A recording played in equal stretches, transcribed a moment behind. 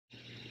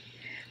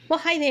Well,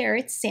 hi there,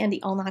 it's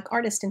Sandy Allnock,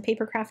 artist and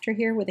paper crafter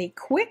here with a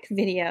quick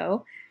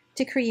video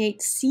to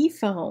create sea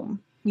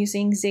foam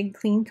using ZIG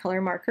Clean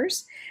Color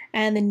markers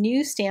and the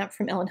new stamp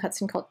from Ellen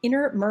Hudson called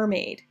Inner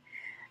Mermaid.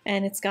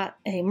 And it's got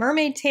a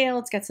mermaid tail,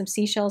 it's got some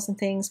seashells and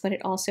things, but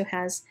it also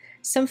has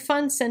some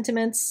fun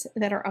sentiments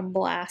that are a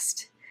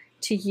blast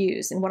to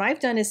use. And what I've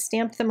done is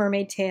stamped the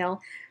mermaid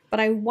tail, but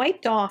I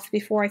wiped off,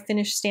 before I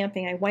finished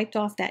stamping, I wiped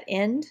off that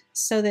end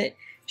so that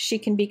she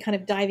can be kind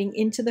of diving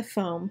into the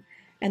foam.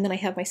 And then I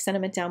have my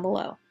sentiment down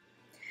below.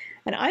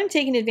 And I'm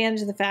taking advantage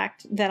of the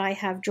fact that I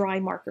have dry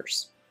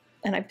markers.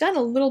 And I've done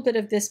a little bit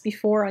of this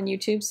before on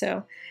YouTube,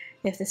 so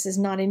if this is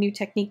not a new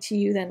technique to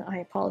you, then I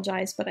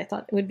apologize, but I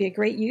thought it would be a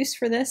great use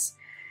for this.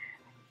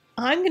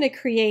 I'm going to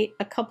create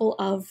a couple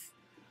of,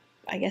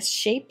 I guess,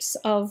 shapes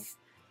of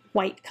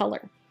white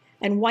color.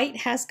 And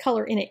white has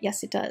color in it,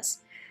 yes it does.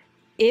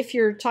 If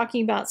you're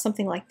talking about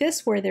something like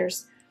this where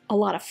there's a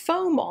lot of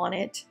foam on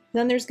it,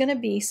 then there's going to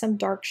be some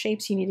dark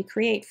shapes you need to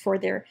create for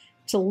there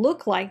to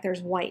look like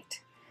there's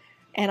white.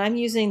 And I'm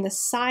using the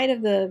side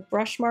of the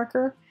brush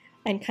marker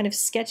and kind of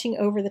sketching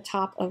over the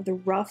top of the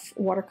rough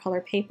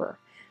watercolor paper.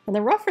 And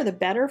the rougher the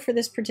better for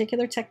this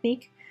particular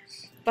technique.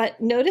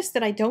 But notice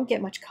that I don't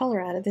get much color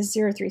out of this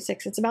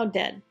 036. It's about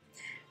dead.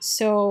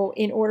 So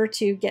in order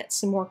to get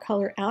some more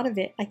color out of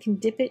it, I can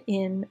dip it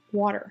in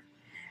water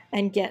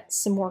and get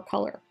some more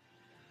color.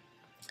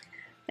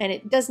 And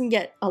it doesn't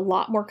get a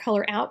lot more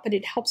color out, but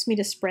it helps me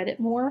to spread it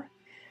more.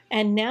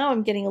 And now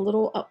I'm getting a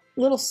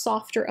little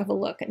softer of a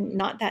look, and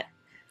not that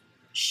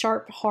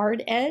sharp,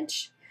 hard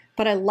edge,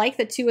 but I like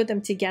the two of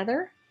them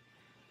together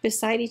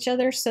beside each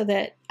other so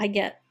that I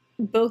get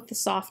both the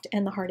soft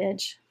and the hard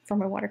edge for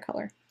my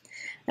watercolor.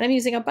 And I'm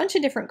using a bunch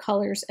of different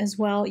colors as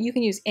well. You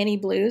can use any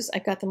blues.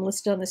 I've got them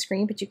listed on the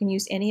screen, but you can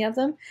use any of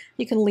them.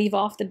 You can leave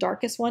off the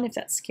darkest one if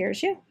that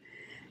scares you.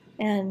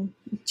 And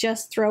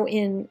just throw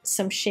in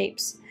some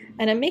shapes.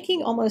 And I'm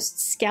making almost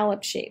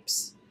scallop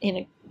shapes in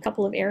a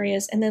couple of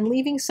areas and then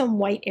leaving some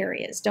white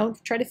areas.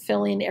 Don't try to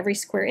fill in every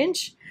square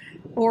inch,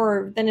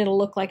 or then it'll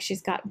look like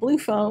she's got blue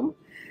foam.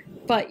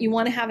 But you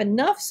want to have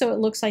enough so it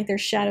looks like there's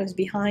shadows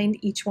behind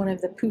each one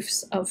of the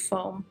poofs of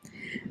foam.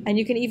 And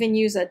you can even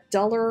use a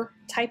duller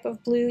type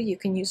of blue. You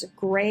can use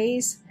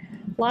grays.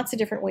 Lots of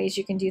different ways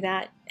you can do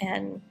that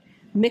and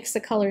mix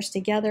the colors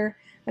together.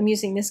 I'm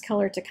using this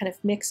color to kind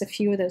of mix a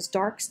few of those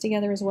darks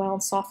together as well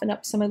and soften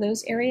up some of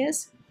those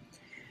areas.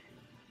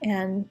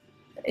 And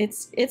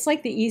it's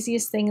like the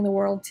easiest thing in the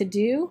world to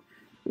do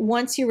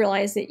once you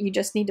realize that you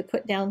just need to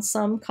put down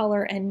some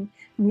color and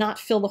not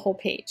fill the whole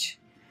page.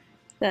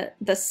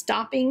 The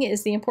stopping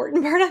is the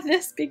important part of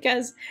this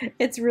because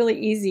it's really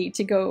easy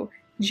to go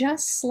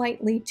just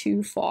slightly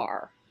too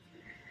far.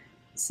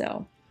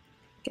 So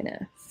I'm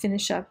gonna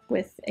finish up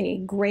with a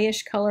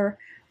grayish color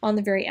on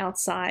the very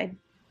outside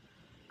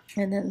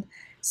and then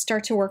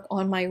start to work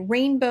on my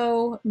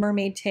rainbow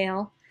mermaid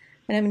tail.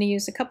 And I'm going to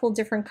use a couple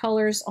different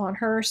colors on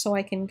her so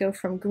I can go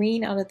from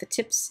green out at the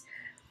tips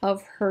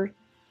of her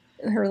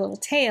little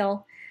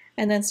tail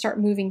and then start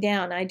moving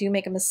down. I do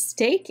make a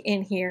mistake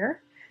in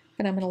here,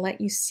 but I'm going to let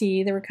you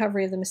see the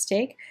recovery of the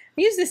mistake.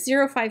 I use this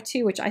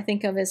 052, which I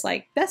think of as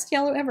like best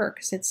yellow ever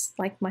because it's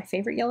like my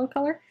favorite yellow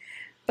color.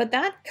 But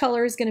that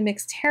color is going to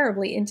mix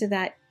terribly into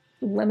that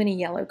lemony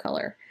yellow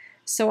color.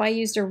 So I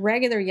used a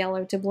regular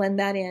yellow to blend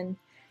that in,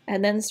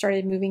 and then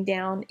started moving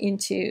down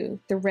into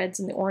the reds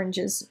and the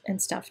oranges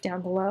and stuff down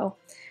below.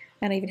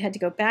 And I even had to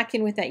go back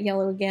in with that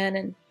yellow again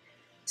and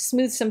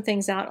smooth some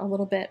things out a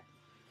little bit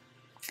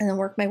and then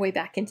work my way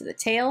back into the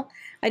tail.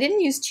 I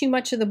didn't use too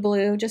much of the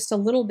blue, just a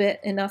little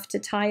bit, enough to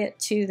tie it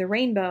to the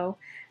rainbow,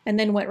 and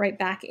then went right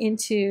back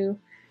into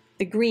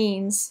the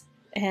greens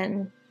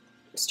and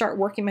start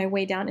working my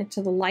way down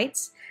into the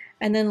lights,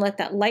 and then let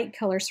that light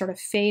color sort of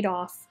fade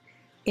off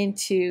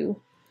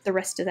into the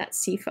rest of that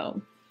sea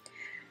foam.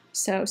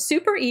 So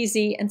super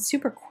easy and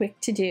super quick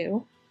to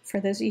do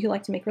for those of you who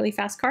like to make really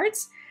fast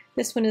cards.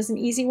 This one is an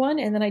easy one,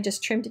 and then I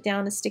just trimmed it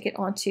down to stick it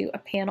onto a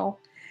panel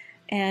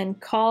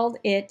and called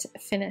it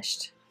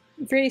finished.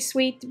 Very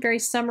sweet, very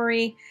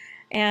summery,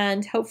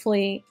 and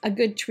hopefully a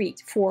good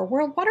treat for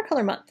World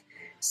Watercolor Month.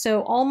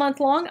 So all month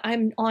long,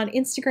 I'm on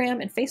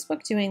Instagram and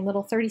Facebook doing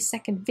little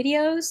 30-second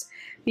videos.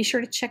 Be sure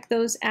to check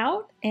those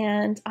out,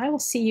 and I will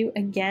see you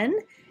again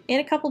in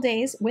a couple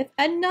days with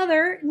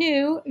another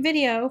new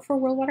video for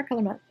World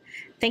Watercolor Month.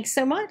 Thanks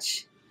so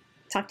much.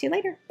 Talk to you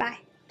later. Bye.